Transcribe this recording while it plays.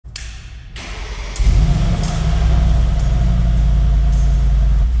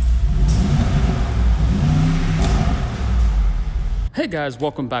Hey guys,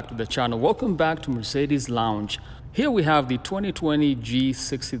 welcome back to the channel. Welcome back to Mercedes Lounge. Here we have the 2020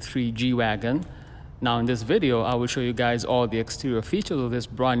 G63 G-Wagon. Now in this video, I will show you guys all the exterior features of this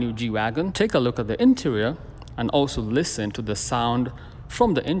brand new G-Wagon. Take a look at the interior and also listen to the sound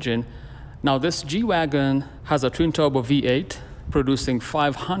from the engine. Now this G-Wagon has a twin-turbo V8 producing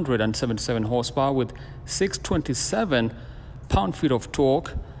 577 horsepower with 627 pound-feet of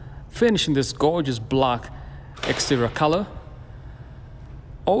torque, finishing this gorgeous black exterior color.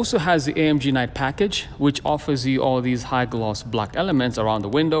 Also has the AMG Night package, which offers you all these high gloss black elements around the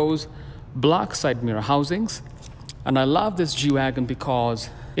windows, black side mirror housings. And I love this G-Wagon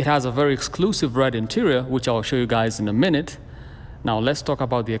because it has a very exclusive red interior, which I'll show you guys in a minute. Now let's talk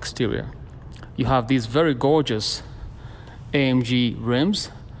about the exterior. You have these very gorgeous AMG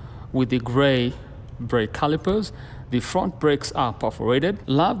rims with the gray brake calipers. The front brakes are perforated.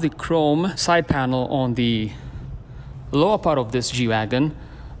 Love the chrome side panel on the lower part of this G-Wagon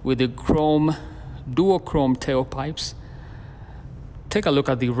with the dual chrome tailpipes. Take a look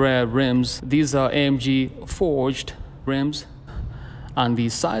at the rear rims. These are AMG forged rims, and the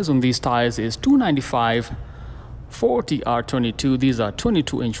size on these tires is 295 40R22. These are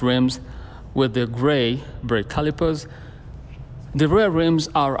 22-inch rims with the gray brake calipers. The rear rims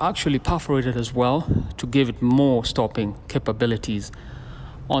are actually perforated as well to give it more stopping capabilities.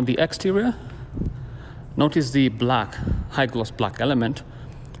 On the exterior, notice the black, high gloss black element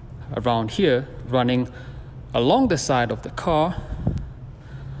around here running along the side of the car.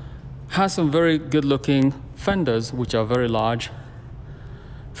 Has some very good looking fenders, which are very large,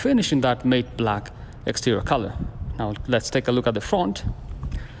 finishing that matte black exterior color. Now let's take a look at the front.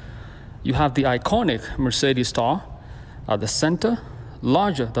 You have the iconic Mercedes star at the center,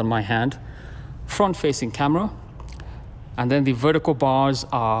 larger than my hand, front facing camera, and then the vertical bars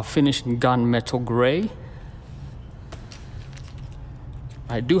are finished in gunmetal gray.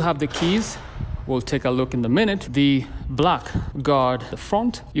 I do have the keys. We'll take a look in a minute. The black guard the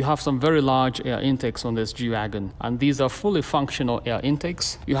front. You have some very large air intakes on this G-Wagon, and these are fully functional air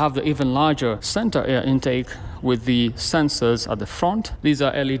intakes. You have the even larger center air intake with the sensors at the front. These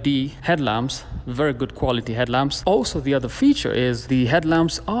are LED headlamps, very good quality headlamps. Also, the other feature is the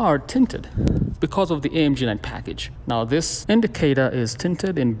headlamps are tinted because of the AMG Night package. Now this indicator is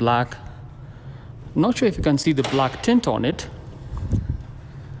tinted in black. Not sure if you can see the black tint on it.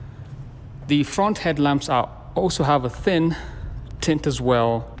 The front headlamps also have a thin tint as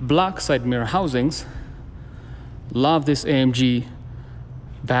well. Black side mirror housings. Love this AMG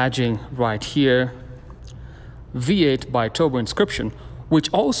badging right here. V8 Biturbo inscription, which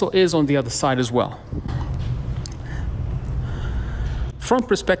also is on the other side as well. Front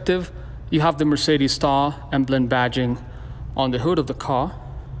perspective, you have the Mercedes star emblem badging on the hood of the car.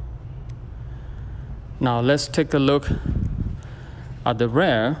 Now let's take a look at the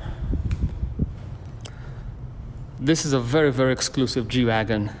rear. This is a very, very exclusive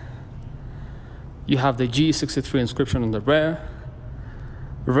G-Wagon. You have the G63 inscription on the rear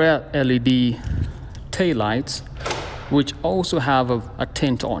LED taillights, which also have a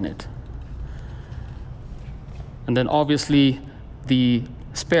tint on it. And then obviously the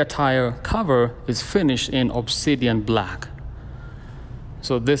spare tire cover is finished in obsidian black.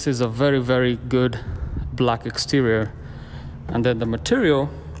 So this is a very, very good black exterior. And then the material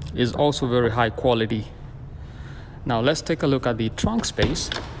is also very high quality. Now let's take a look at the trunk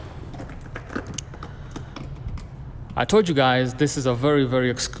space. I told you guys this is a very, very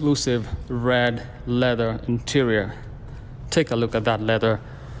exclusive red leather interior. Take a look at that leather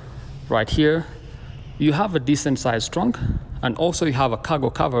right here. You have a decent sized trunk, and also you have a cargo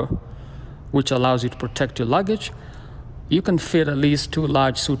cover, which allows you to protect your luggage. You can fit at least 2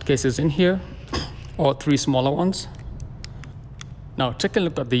 large suitcases in here or 3 smaller ones. Now take a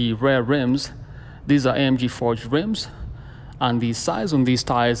look at the rear rims. These are AMG forged rims, and the size on these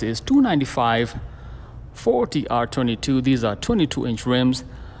tires is 295 40R22. These are 22-inch rims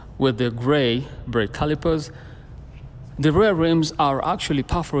with the gray brake calipers. The rear rims are actually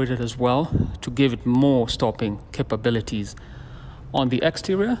perforated as well to give it more stopping capabilities. On the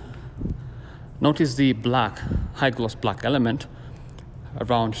exterior, notice the black, high gloss black element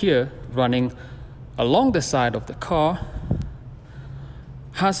around here running along the side of the car.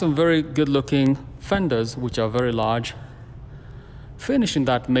 Has some very good looking fenders, which are very large, finishing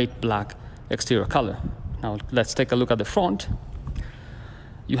that matte black exterior color. Now let's take a look at the front.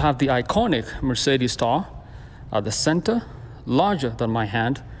 You have the iconic Mercedes star at the center, larger than my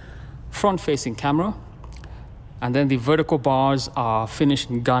hand, front facing camera, and then the vertical bars are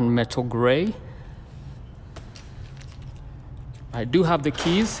finished in gunmetal gray. I do have the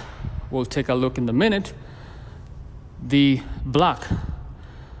keys. We'll take a look in a minute. The black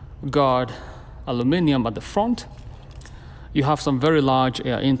guard aluminum at the front. You have some very large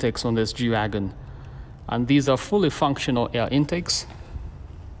air intakes on this G-Wagon, and these are fully functional air intakes.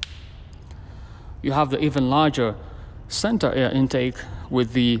 You have the even larger center air intake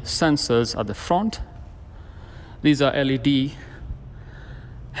with the sensors at the front. These are LED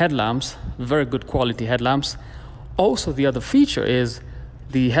headlamps, very good quality headlamps. Also, the other feature is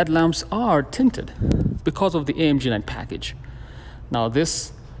the headlamps are tinted because of the AMG Line package. Now,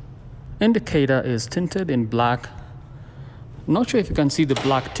 this indicator is tinted in black. Not sure if you can see the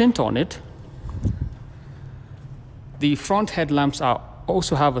black tint on it. The front headlamps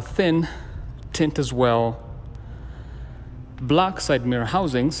also have a thin tint as well. Black side mirror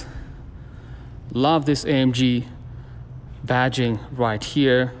housings. Love this AMG badging right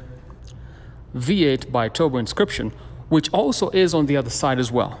here. V8 Biturbo inscription, which also is on the other side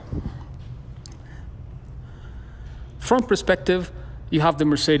as well. Front perspective, you have the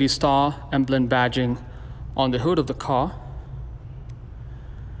Mercedes star emblem badging on the hood of the car.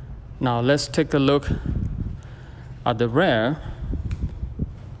 Now let's take a look at the rear.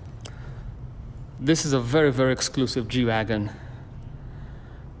 This is a very, very exclusive G-Wagon.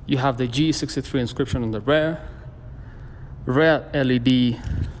 You have the G63 inscription on the rear LED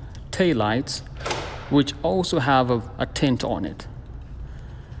taillights, which also have a tint on it.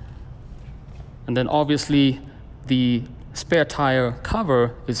 And then obviously the spare tire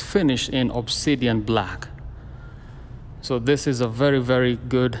cover is finished in obsidian black. So this is a very, very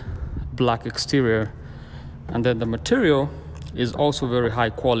good black exterior. And then the material is also very high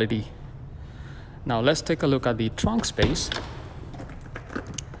quality. Now let's take a look at the trunk space.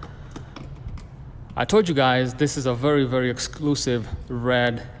 I told you guys this is a very, very exclusive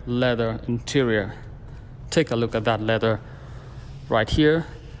red leather interior. Take a look at that leather right here.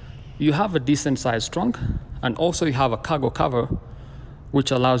 You have a decent sized trunk, and also you have a cargo cover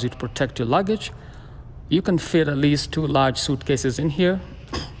which allows you to protect your luggage. You can fit at least 2 large suitcases in here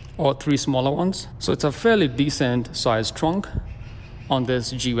or 3 smaller ones. So it's a fairly decent sized trunk on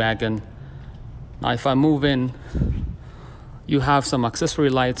this G-Wagon. Now if I move in, you have some accessory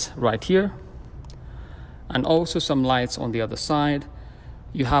lights right here and also some lights on the other side.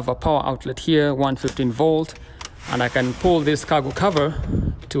 You have a power outlet here, 115 volt, and I can pull this cargo cover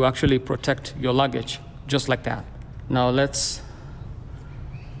to actually protect your luggage, just like that. Now to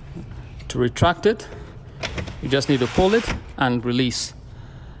retract it, you just need to pull it and release.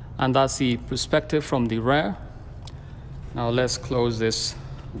 And that's the perspective from the rear. Now let's close this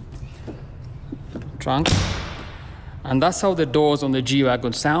trunk. And that's how the doors on the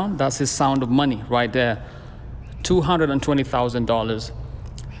G-Wagon sound. That's his sound of money right there. $220,000.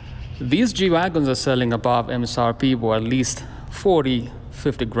 These G-Wagons are selling above MSRP or at least 40,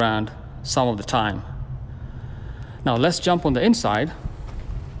 50 grand some of the time. Now let's jump on the inside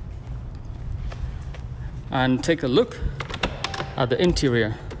and take a look at the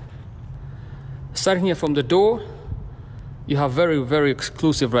interior. Starting here from the door, you have very, very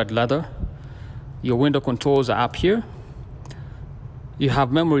exclusive red leather. Your window controls are up here. You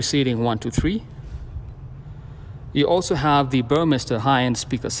have memory seating 1, 2, 3. You also have the Burmester high-end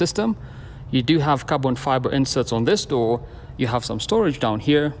speaker system. You do have carbon fiber inserts on this door. You have some storage down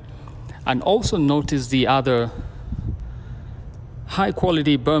here. And also notice the other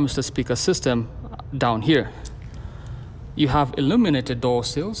high-quality Burmester speaker system down here. You have illuminated door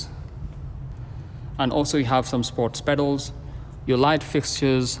sills. And also you have some sports pedals. Your light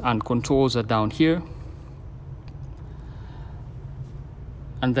fixtures and controls are down here.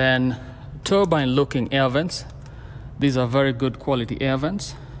 And then turbine-looking air vents. These are very good quality air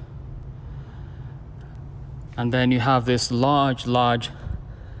vents. And then you have this large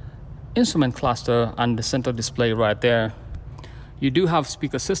instrument cluster and the center display right there. You do have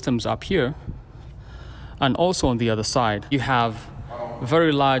speaker systems up here. And also on the other side, you have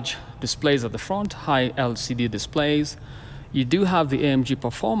very large displays at the front, high LCD displays. You do have the AMG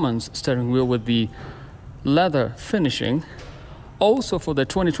Performance steering wheel with the leather finishing. Also for the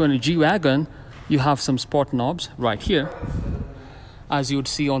 2020 G-Wagon, you have some sport knobs right here, as you would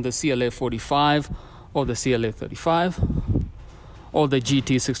see on the CLA 45 or the CLA 35 or the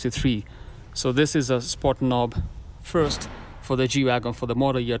GT63. So this is a sport knob first for the G-Wagon for the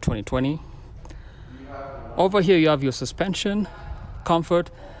model year 2020. Over here you have your suspension, comfort,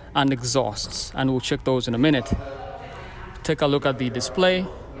 and exhausts, and we'll check those in a minute. Take a look at the display,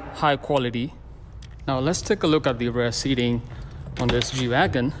 high quality. Now let's take a look at the rear seating on this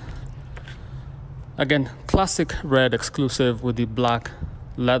G-Wagon. Again, classic red exclusive with the black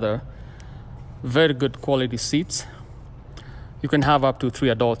leather. Very good quality seats. You can have up to 3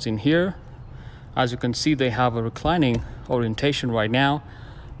 adults in here. As you can see, they have a reclining orientation right now,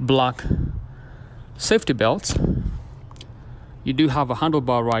 black safety belts. You do have a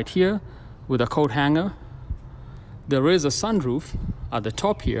handlebar right here with a coat hanger. There is a sunroof at the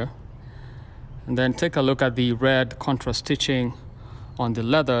top here. And then take a look at the red contrast stitching on the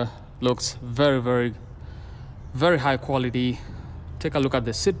leather. Looks very high quality. Take a look at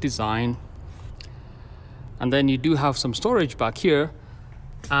the seat design. And then you do have some storage back here.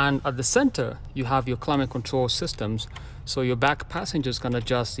 And at the center, you have your climate control systems. So your back passengers can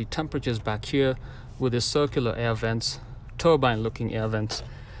adjust the temperatures back here with the circular air vents, turbine looking air vents.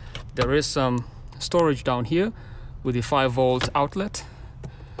 There is some storage down here with the 5-volt outlet.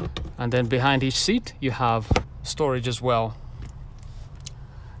 And then behind each seat, you have storage as well.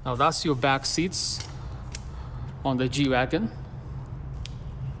 Now that's your back seats on the G-Wagon.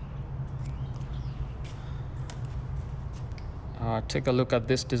 Take a look at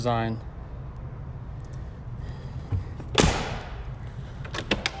this design.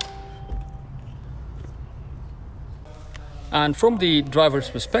 And from the driver's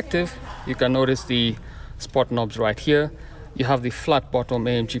perspective, you can notice the sport knobs right here. You have the flat bottom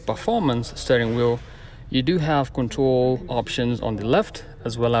AMG Performance steering wheel. You do have control options on the left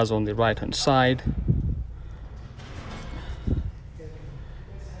as well as on the right hand side.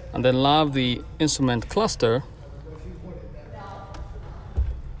 And then love the instrument cluster.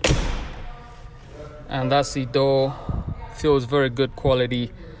 And that's the door. Feels very good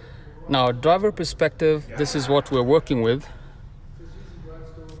quality. Now, driver perspective, this is what we're working with.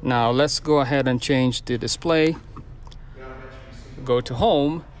 Now let's go ahead and change the display. Go to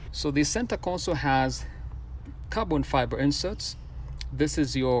home. So the center console has carbon fiber inserts. This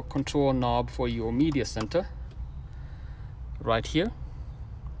is your control knob for your media center right here.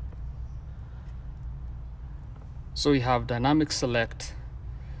 So you have dynamic select,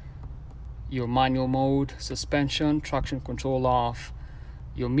 your manual mode, suspension, traction control off.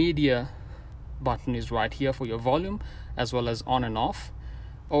 Your media button is right here for your volume as well as on and off.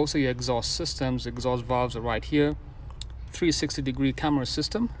 Also your exhaust systems, exhaust valves are right here. 360-degree camera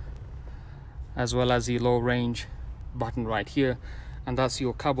system as well as the low range button right here. And that's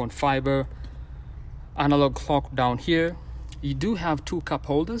your carbon fiber analog clock down here. You do have 2 cup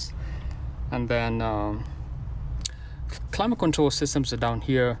holders, and then climate control systems are down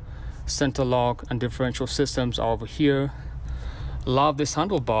here. Center lock and differential systems are over here. Love this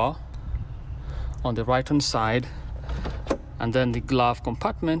handlebar on the right hand side, and then the glove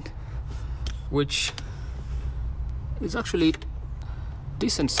compartment, which is actually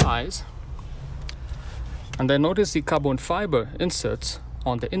decent size. And then notice the carbon fiber inserts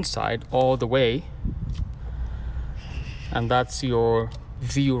on the inside all the way. And that's your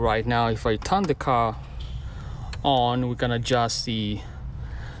view right now. If I turn the car on, we can adjust the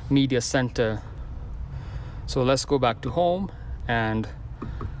media center. So let's go back to home and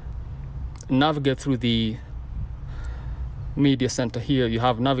navigate through the media center. Here you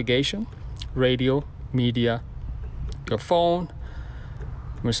have navigation, radio, media, your phone,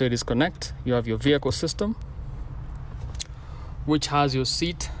 Mercedes Connect. You have your vehicle system, which has your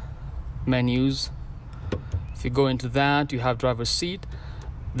seat menus. If you go into that, you have driver's seat.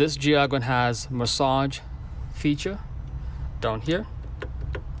 This G-Wagon has massage feature down here.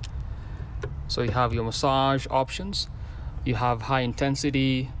 So you have your massage options. You have high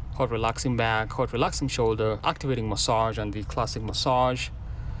intensity, hot relaxing back, hot relaxing shoulder, activating massage, and the classic massage.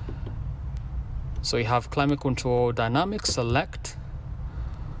 So you have climate control, dynamic select,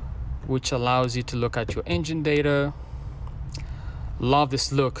 which allows you to look at your engine data. Love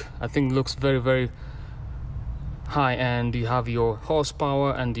this look. I think it looks very high end. You have your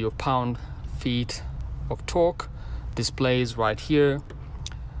horsepower and your pound-feet of torque displays right here.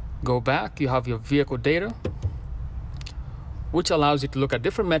 Go back, you have your vehicle data, which allows you to look at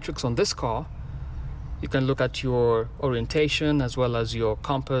different metrics on this car. You can look at your orientation as well as your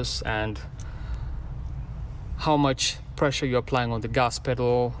compass and how much pressure you're applying on the gas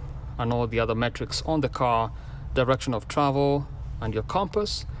pedal and all the other metrics on the car, direction of travel, and your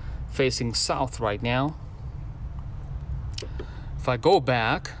compass facing south right now. If I go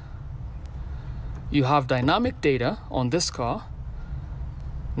back, you have dynamic data on this car.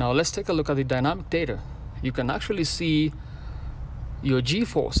 Now let's take a look at the dynamic data. You can actually see your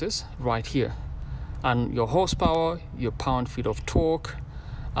G-forces right here, and your horsepower, your pound-feet of torque,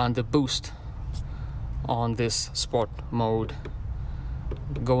 and the boost on this sport mode.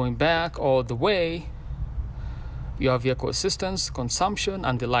 Going back all the way, you have vehicle assistance, consumption,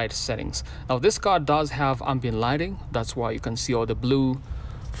 and the light settings. Now this car does have ambient lighting. That's why you can see all the blue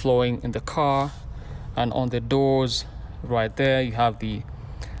flowing in the car. And on the doors right there, you have the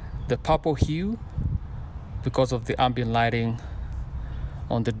the purple hue because of the ambient lighting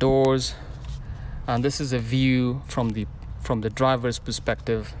on the doors, and this is a view from the driver's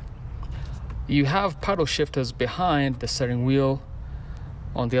perspective. You have paddle shifters behind the steering wheel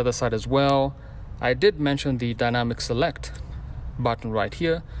on the other side as well. I did mention the dynamic select button right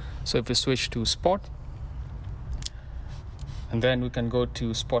here, so if we switch to sport, and then we can go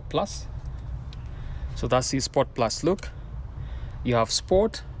to sport plus. So that's the sport plus look. You have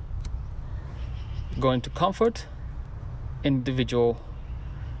sport, go into comfort, individual,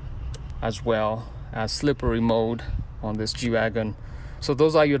 as well as slippery mode on this G-Wagon. So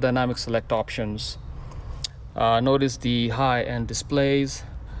those are your dynamic select options. Notice the high-end displays,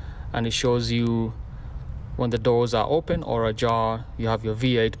 and it shows you when the doors are open or ajar. You have your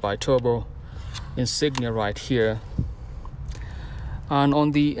V8 Biturbo insignia right here. And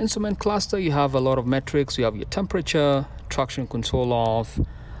on the instrument cluster, you have a lot of metrics. You have your temperature, traction control off,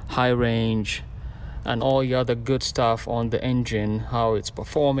 high range, and all your other good stuff on the engine, how it's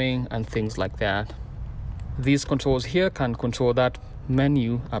performing and things like that. These controls here can control that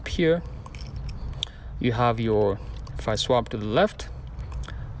menu up here. You have your, if I swap to the left,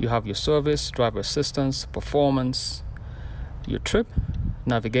 you have your service, driver assistance, performance, your trip,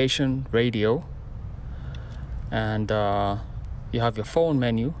 navigation, radio, and you have your phone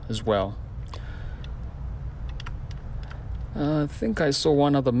menu as well. I think I saw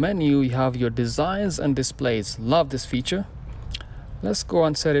one other menu. You have your designs and displays. Love this feature. Let's go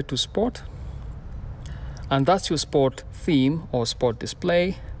and set it to sport. And that's your sport theme or sport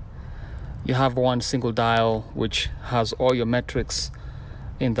display. You have one single dial which has all your metrics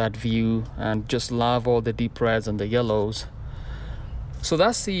in that view, and just love all the deep reds and the yellows. So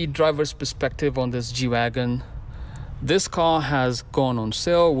that's the driver's perspective on this G-Wagon. This car has gone on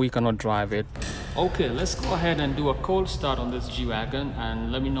sale. We cannot drive it. Okay, let's go ahead and do a cold start on this G-Wagon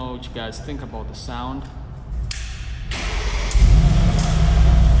and let me know what you guys think about the sound.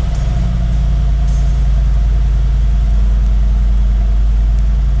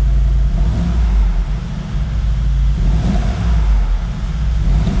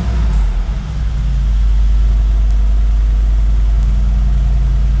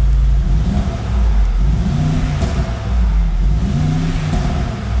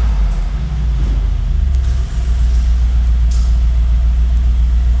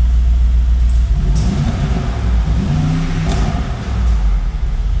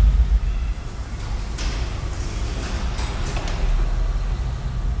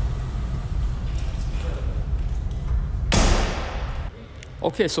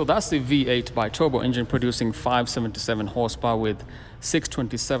 Okay, so that's the V8 Biturbo engine producing 577 horsepower with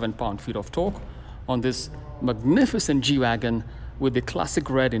 627 pound-feet of torque on this magnificent G-Wagon with the classic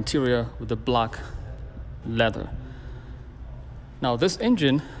red interior with the black leather. Now this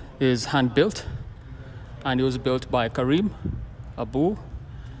engine is hand-built, and it was built by Karim Abu,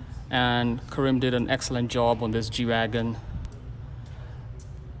 and Karim did an excellent job on this G-Wagon.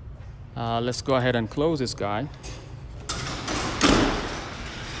 Let's go ahead and close this guy.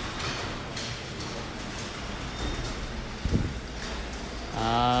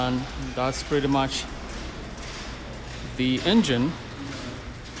 And that's pretty much the engine.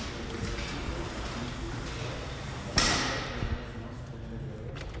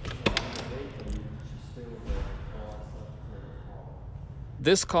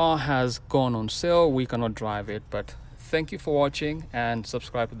 This car has gone on sale. We cannot drive it, but thank you for watching and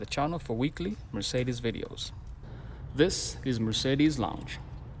subscribe to the channel for weekly Mercedes videos. This is Mercedes Lounge.